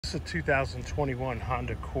This is a 2021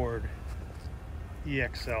 Honda Accord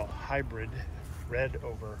EXL Hybrid, red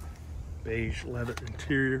over beige leather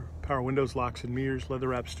interior, power windows, locks and mirrors, leather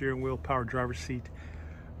wrapped steering wheel, power driver's seat,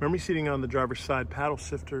 memory seating on the driver's side, paddle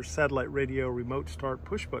shifter, satellite radio, remote start,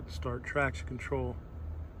 push button start, traction control,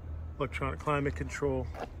 electronic climate control,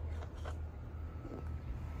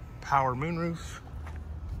 power moonroof.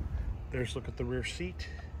 There's a look at the rear seat.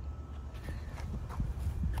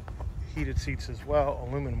 Heated seats as well,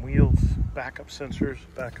 aluminum wheels, backup sensors,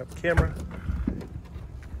 backup camera,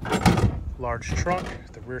 large trunk.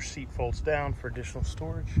 The rear seat folds down for additional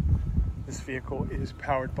storage. This vehicle is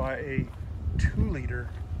powered by a 2-liter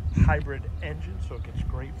hybrid engine, so it gets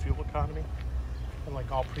great fuel economy. And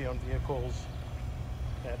like all pre-owned vehicles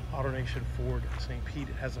at Autonation Ford St. Pete,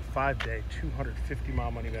 it has a 5-day,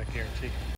 250-mile money-back guarantee.